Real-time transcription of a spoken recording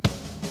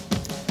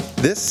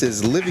This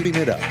is Living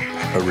It Up,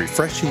 a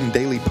refreshing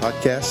daily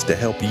podcast to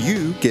help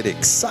you get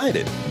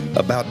excited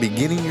about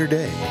beginning your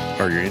day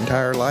or your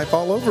entire life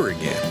all over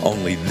again,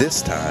 only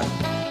this time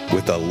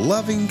with a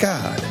loving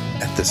God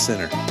at the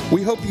center.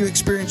 We hope you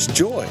experience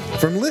joy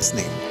from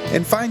listening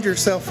and find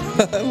yourself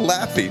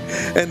laughing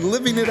and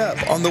living it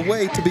up on the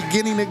way to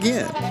beginning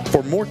again.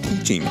 For more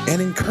teaching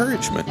and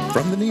encouragement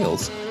from the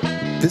Neals,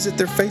 visit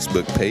their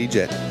Facebook page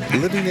at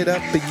Living It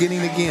Up Beginning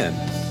Again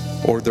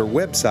or their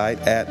website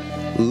at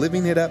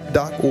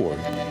livingitup.org.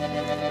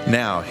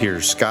 Now,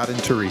 here's Scott and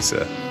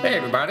Teresa. Hey,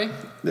 everybody.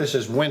 This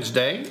is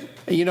Wednesday.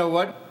 You know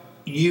what?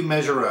 You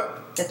measure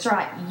up. That's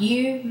right.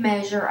 You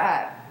measure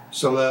up.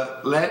 So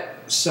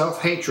let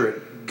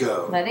self-hatred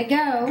go. Let it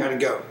go. Gotta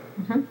go.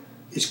 Mm-hmm.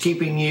 It's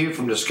keeping you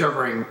from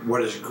discovering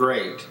what is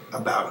great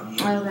about you.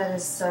 Oh, that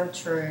is so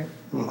true.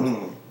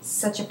 Mm-hmm.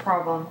 Such a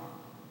problem.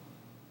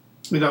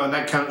 You know, and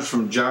that comes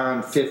from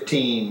John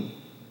 15,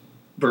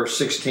 verse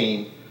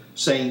 16,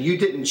 saying, "You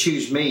didn't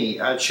choose me,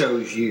 I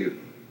chose you.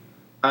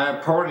 I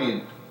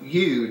appointed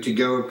you to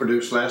go and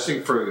produce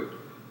lasting fruit,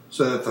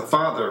 so that the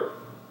Father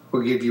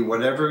will give you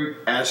whatever you're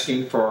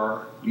asking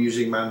for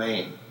using my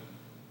name.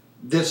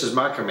 This is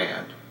my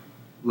command.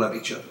 Love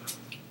each other."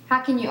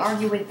 How can you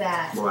argue with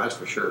that? Well, that's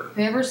for sure.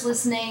 Whoever's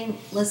listening,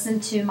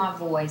 listen to my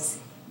voice.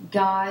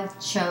 God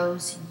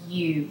chose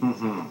you.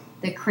 Mm-hmm.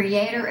 The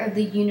creator of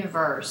the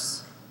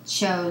universe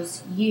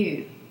chose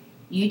you.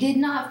 You did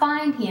not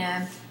find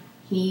him.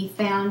 He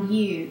found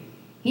you.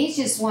 He's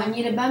just wanting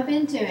you to bump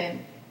into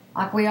him,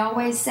 like we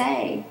always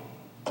say.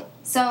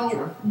 So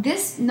Sure.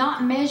 This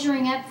not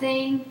measuring up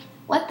thing,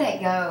 let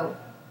that go.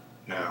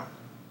 Yeah.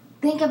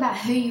 Think about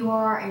who you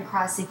are in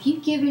Christ. If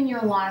you've given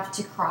your life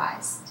to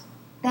Christ,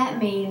 that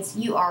means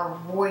you are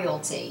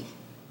royalty.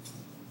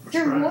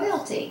 You're right.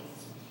 royalty.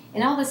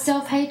 And all the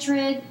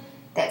self-hatred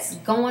that's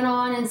going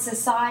on in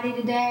society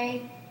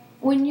today,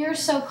 when you're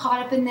so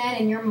caught up in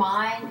that in your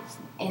mind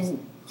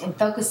and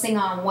focusing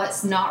on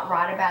what's not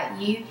right about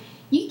you,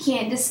 you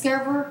can't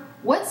discover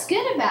what's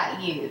good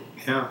about you.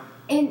 Yeah.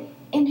 And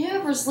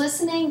whoever's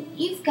listening,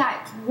 you've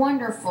got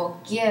wonderful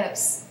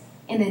gifts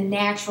in the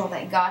natural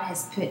that God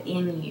has put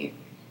in you,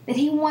 that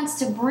he wants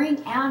to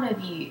bring out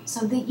of you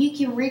so that you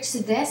can reach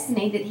the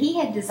destiny that he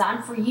had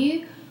designed for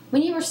you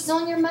when you were still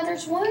in your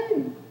mother's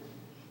womb.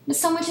 But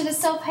so much of the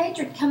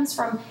self-hatred comes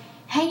from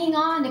hanging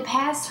on to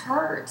past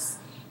hurts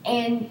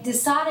and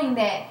deciding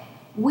that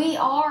we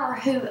are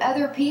who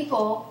other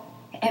people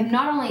have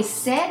not only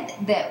said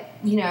that,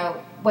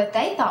 what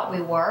they thought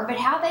we were, but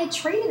how they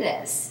treated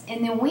us.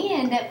 And then we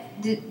end up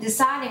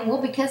deciding,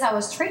 well, because I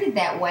was treated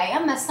that way, I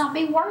must not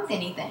be worth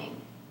anything.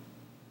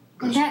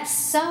 And that's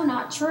so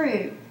not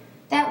true.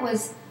 That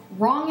was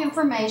wrong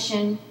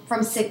information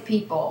from sick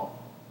people.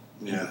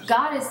 Yes.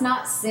 God is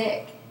not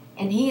sick,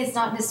 and he is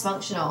not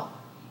dysfunctional.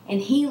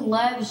 And he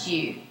loves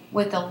you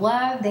with a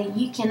love that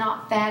you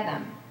cannot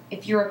fathom.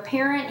 If you're a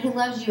parent, he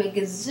loves you a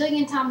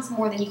gazillion times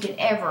more than you could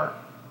ever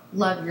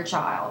love your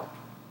child.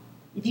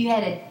 If you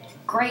had a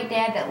great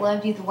dad that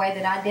loved you the way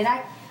that I did,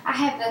 I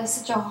have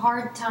such a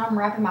hard time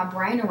wrapping my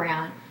brain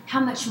around how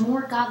much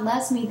more God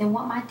loves me than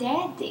what my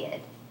dad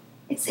did.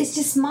 It's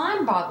just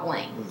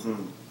mind-boggling.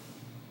 Mm-hmm.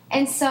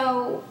 And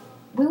so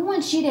we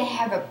want you to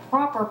have a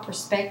proper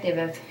perspective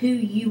of who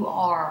you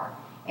are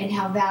and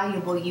how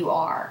valuable you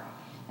are.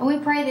 And we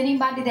pray that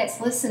anybody that's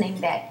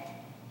listening that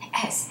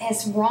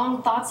has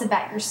wrong thoughts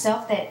about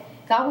yourself, that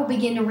God will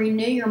begin to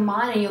renew your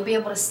mind and you'll be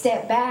able to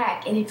step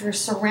back. And if you're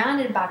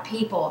surrounded by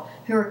people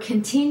who are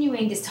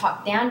continuing to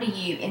talk down to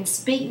you and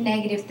speak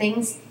negative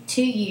things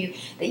to you,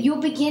 that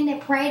you'll begin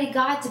to pray to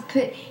God to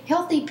put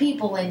healthy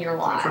people in your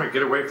life. I'm trying to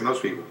get away from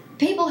those people.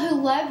 People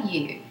who love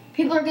you.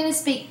 People are going to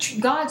speak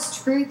God's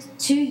truth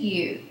to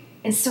you.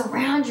 And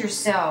surround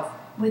yourself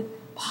with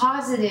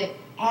positive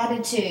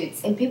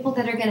attitudes and people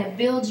that are going to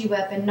build you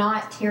up and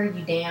not tear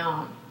you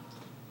down.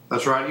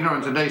 That's right.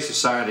 In today's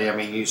society,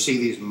 you see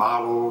these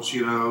models,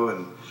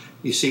 and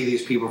you see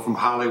these people from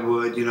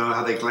Hollywood,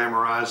 how they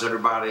glamorize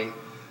everybody,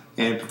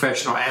 and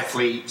professional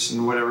athletes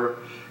and whatever.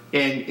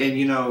 And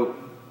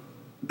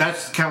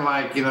that's kind of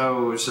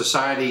like,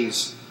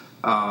 society's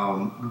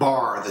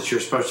bar that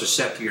you're supposed to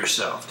set for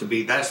yourself to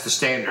be. That's the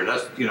standard.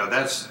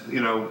 That's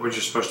what you're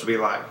supposed to be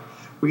like.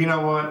 Well, you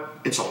know what?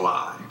 It's a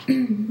lie.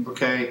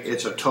 Okay?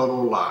 It's a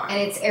total lie.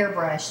 And it's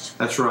airbrushed.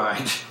 That's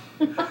right.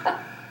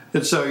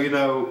 And so,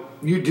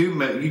 you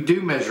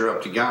do measure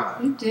up to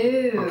God. You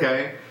do.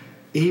 Okay?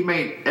 He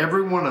made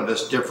every one of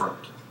us different.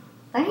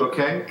 Thank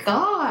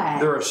God.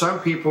 There are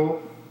some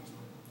people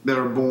that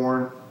are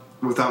born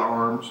without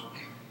arms.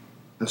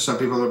 And some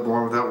people that are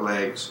born without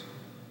legs.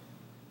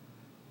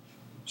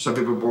 Some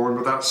people are born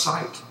without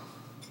sight.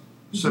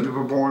 Mm-hmm. Some people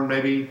are born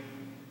maybe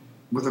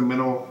with a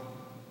mental,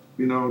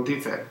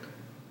 defect.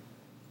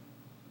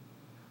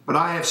 But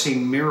I have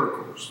seen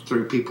miracles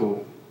through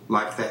people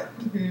like that.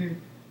 Mm-hmm.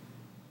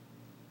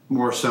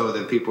 More so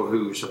than people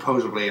who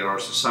supposedly in our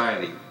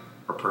society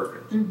are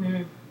perfect.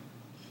 Mm-hmm.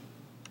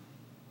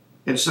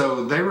 And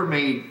so they were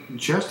made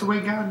just the way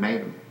God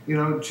made them. You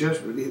know,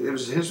 just it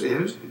was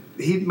his.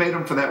 He made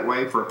them for that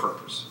way for a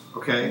purpose.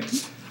 Okay,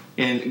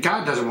 and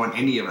God doesn't want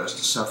any of us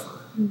to suffer.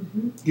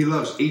 He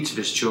loves each of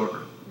His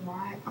children.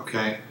 Right.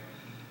 Okay,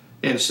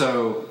 and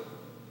so,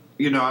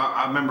 you know,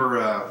 I remember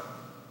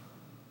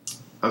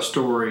a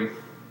story.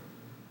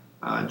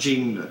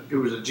 It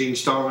was Gene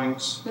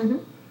Stallings.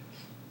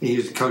 He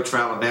was the coach for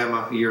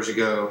Alabama years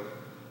ago,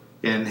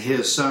 and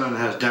his son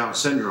has Down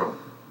syndrome.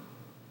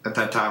 At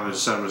that time,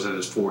 his son was in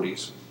his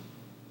 40s.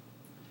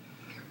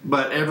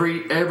 But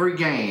every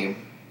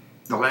game,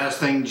 the last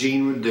thing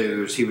Gene would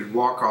do is he would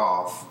walk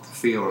off the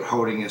field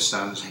holding his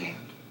son's hand.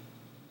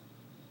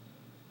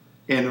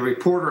 And the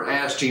reporter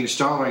asked Gene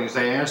Stallings,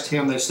 they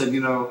said,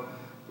 you know,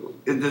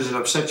 does it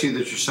upset you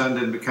that your son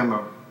didn't become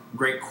a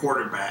great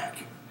quarterback?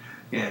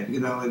 And, you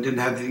know, and didn't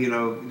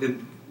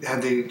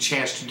have the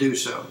chance to do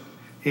so.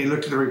 He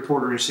looked at the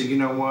reporter and said, you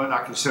know what,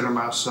 I consider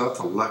myself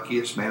the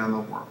luckiest man in the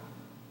world.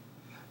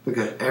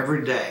 Because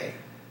every day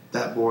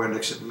that boy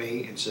looks at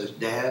me and says,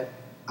 Dad,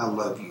 I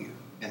love you,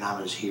 and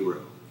I'm his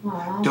hero.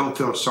 Aww. Don't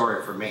feel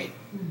sorry for me.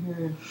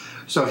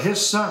 So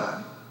his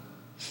son,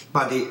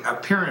 by the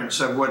appearance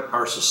of what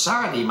our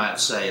society might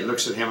say,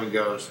 looks at him and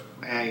goes,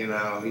 man, you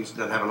know, he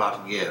doesn't have a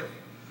lot to give.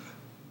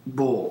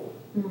 Bull.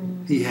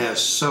 He has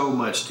so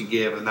much to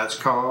give, and that's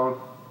called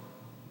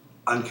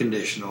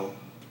unconditional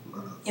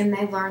love. And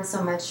they learn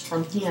so much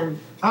from him.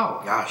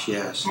 Oh gosh,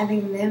 yes.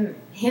 Having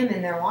him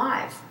in their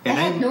life. And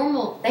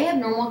They have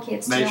normal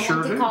kids too. They I sure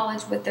went to do.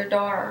 college with their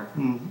daughter.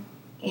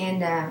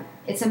 And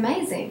it's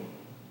amazing.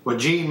 Well,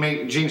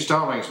 Gene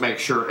Stallings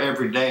makes sure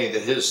every day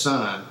that his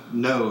son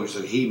knows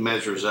that he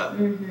measures up.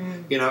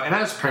 You know, and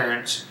as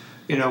parents,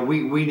 you know,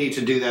 we need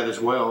to do that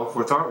as well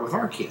with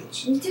our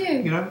kids. You do.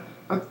 You know,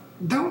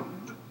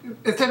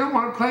 if they don't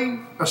want to play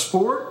a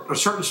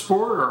certain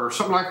sport or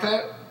something like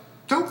that,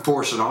 don't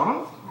force it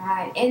on them.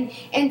 Right.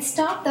 And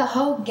stop the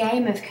whole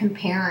game of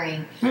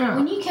comparing. Yeah.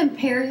 When you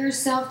compare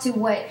yourself to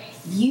what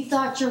you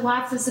thought your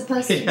life was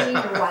supposed to be,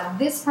 or why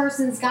this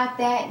person's got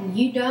that and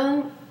you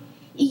don't,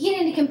 you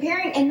get into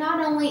comparing, and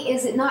not only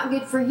is it not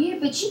good for you,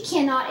 but you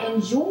cannot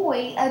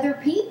enjoy other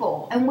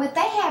people and what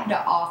they have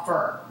to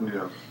offer.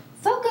 Yeah.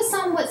 Focus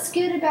on what's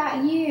good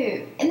about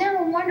you. And there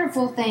are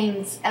wonderful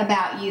things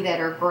about you that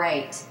are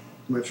great.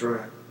 That's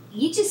right.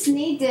 You just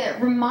need to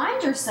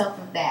remind yourself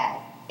of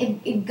that.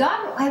 If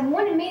God had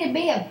wanted me to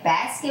be a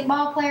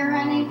basketball player,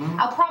 honey,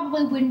 I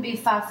probably wouldn't be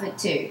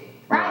 5'2",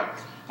 right?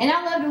 And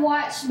I love to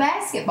watch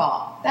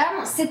basketball, but I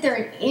don't sit there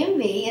and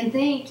envy and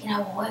think, you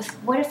know,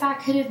 what if I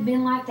could have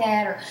been like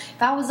that, or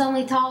if I was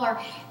only taller.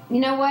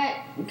 You know what?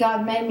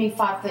 God made me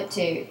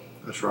 5'2".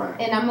 That's right.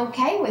 And I'm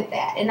okay with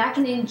that, and I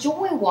can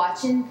enjoy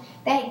watching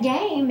that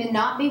game and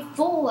not be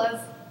full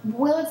of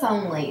well if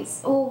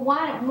onlys. Well,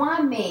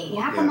 why me?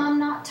 How come I'm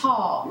not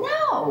tall?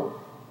 No,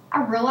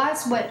 I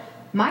realize what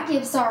my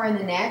gifts are in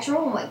the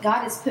natural and what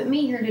God has put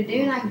me here to do,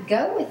 and I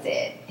go with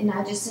it, and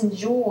I just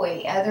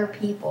enjoy other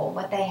people,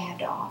 what they have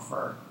to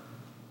offer.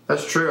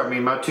 That's true. I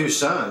mean, my two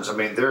sons, I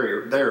mean,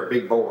 they're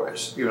big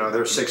boys. You know,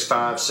 they're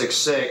 6'5",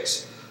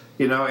 6'6",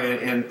 you know,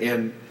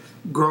 and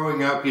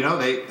growing up, you know,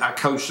 I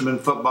coached them in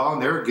football,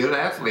 and they were good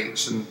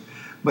athletes.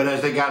 But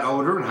as they got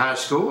older in high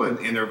school and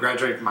they were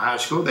graduating from high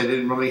school, they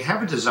didn't really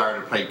have a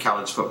desire to play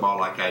college football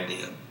like I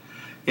did.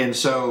 And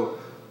so,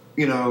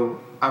 you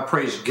know, I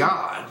praise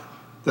God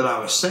that I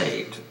was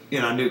saved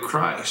and I knew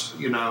Christ,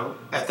 you know,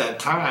 at that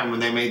time when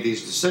they made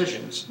these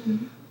decisions.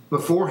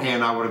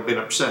 Beforehand, I would have been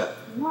upset.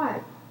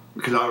 Right.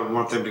 Because I would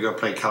want them to go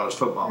play college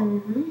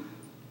football.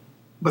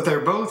 But they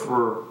both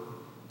were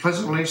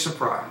pleasantly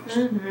surprised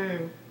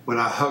when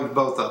I hugged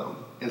both of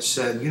them and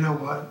said, you know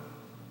what?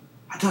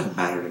 It doesn't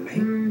matter to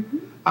me.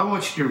 I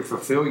want you to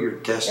fulfill your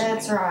destiny.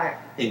 That's right.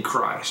 In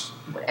Christ.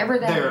 Whatever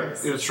that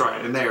is. That's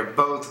right. And they are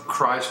both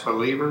Christ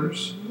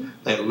believers.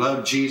 They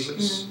love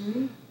Jesus.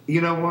 You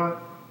know what?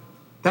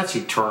 That's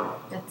eternal.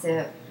 That's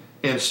it.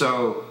 And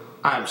so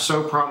I'm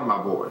so proud of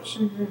my boys.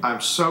 I'm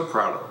so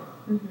proud of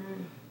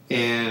them.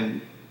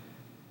 And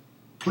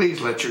please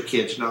let your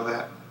kids know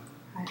that.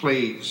 Right.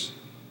 Please.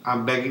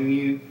 I'm begging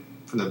you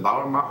from the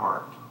bottom of my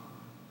heart.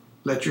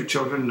 Let your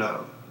children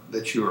know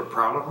that you are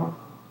proud of them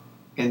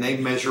and they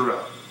measure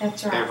up.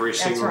 That's right. Every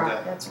single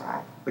day. That's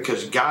right.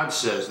 Because God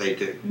says they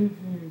do.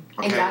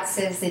 Okay? And God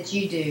says that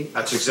you do.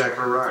 That's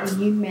exactly right.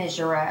 And you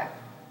measure up.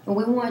 And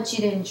we want you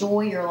to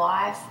enjoy your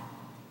life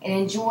and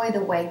enjoy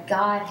the way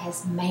God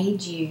has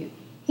made you.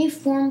 He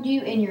formed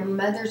you in your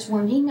mother's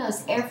womb. He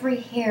knows every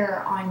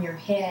hair on your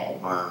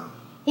head. Wow.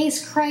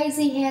 He's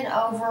crazy head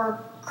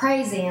over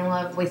crazy in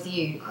love with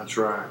you. That's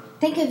right.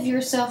 Think of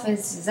yourself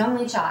as his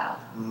only child.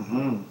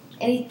 And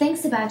he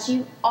thinks about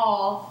you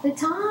all the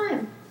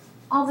time.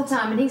 All the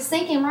time. And he's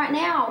thinking right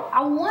now,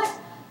 I want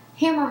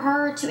him or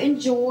her to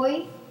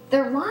enjoy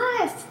their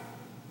life.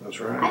 That's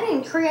right. I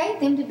didn't create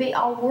them to be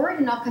all worried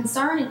and all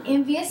concerned and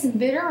envious and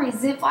bitter and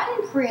resentful. I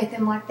didn't create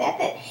them like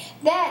that.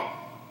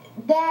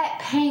 That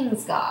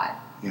pains God.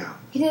 Yeah.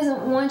 He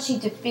doesn't want you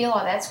to feel all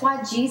that. That's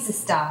why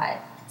Jesus died.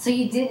 So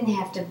you didn't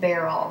have to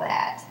bear all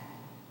that.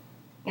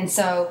 And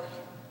so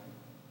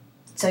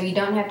you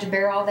don't have to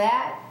bear all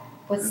that.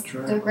 What's That's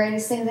right. the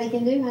greatest thing they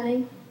can do,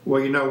 honey?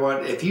 Well, you know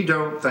what? If you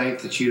don't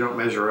think that you don't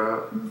measure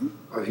up,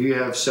 or if you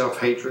have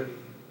self-hatred,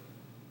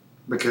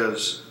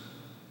 because,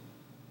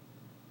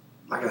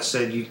 like I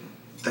said, you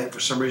think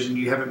for some reason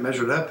you haven't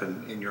measured up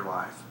in your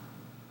life.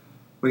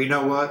 Well, you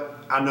know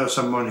what? I know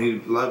someone who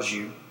loves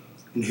you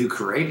and who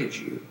created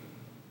you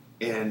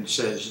and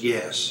says,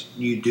 yes,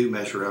 you do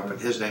measure up,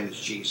 and his name is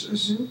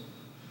Jesus. Mm-hmm.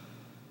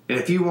 And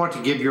if you want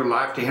to give your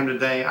life to him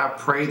today, I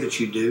pray that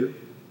you do.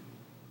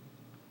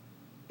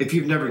 If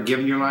you've never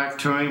given your life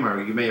to him,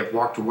 or you may have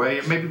walked away,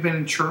 or maybe been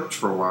in church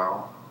for a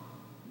while,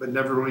 but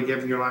never really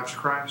given your life to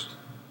Christ,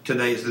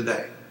 today's the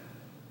day.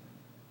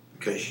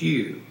 Because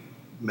you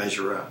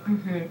measure up.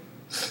 Mm-hmm.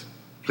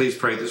 Please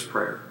pray this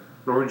prayer.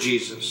 Lord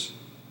Jesus,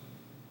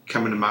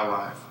 come into my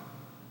life.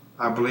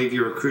 I believe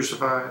you were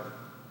crucified.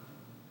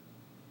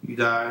 You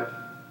died.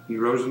 You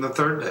rose on the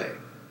third day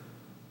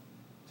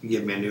to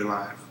give me a new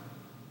life.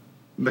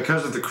 And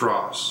because of the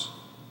cross,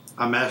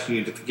 I'm asking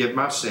you to forgive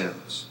my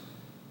sins,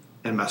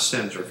 and my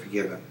sins are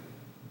forgiven.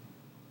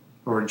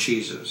 Lord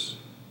Jesus,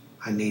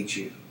 I need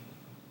you.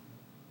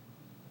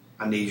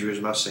 I need you as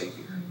my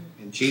Savior.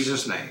 In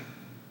Jesus' name,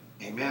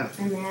 amen.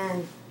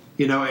 Amen.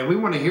 You know, and we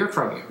want to hear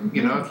from you.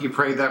 You know, if you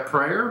prayed that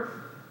prayer,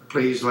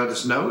 please let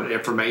us know at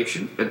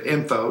information at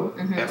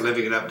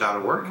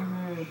info@livingitup.org.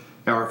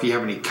 Or if you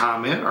have any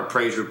comment or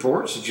praise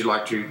reports that you'd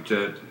like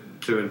to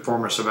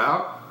inform us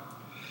about.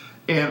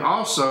 And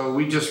also,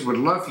 we just would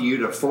love for you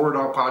to forward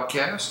our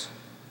podcast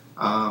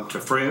to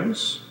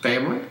friends,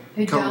 family,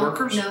 Who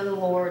co-workers. don't know the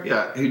Lord.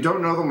 Yeah, who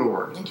don't know the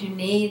Lord. And who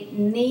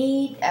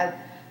need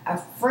a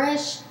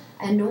fresh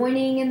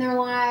anointing in their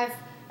life,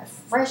 a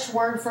fresh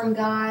word from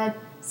God,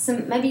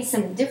 maybe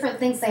some different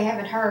things they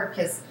haven't heard,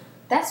 because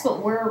that's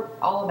what we're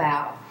all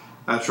about.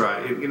 That's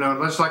right. You know,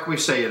 just like we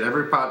say at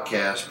every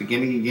podcast,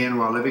 beginning again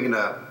while living it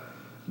up,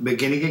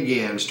 beginning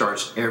again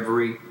starts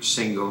every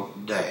single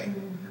day.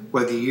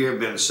 Whether you have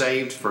been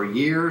saved for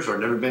years or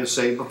never been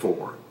saved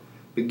before,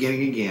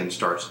 beginning again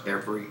starts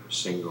every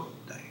single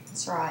day.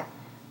 That's right.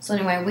 So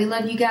anyway, we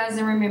love you guys,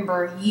 and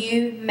remember,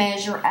 you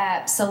measure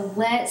up. So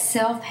let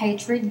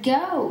self-hatred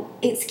go.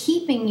 It's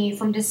keeping you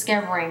from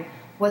discovering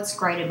what's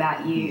great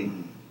about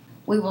you.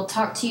 We will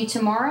talk to you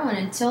tomorrow, and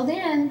until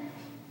then,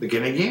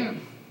 Begin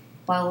again.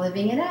 while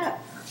living it up.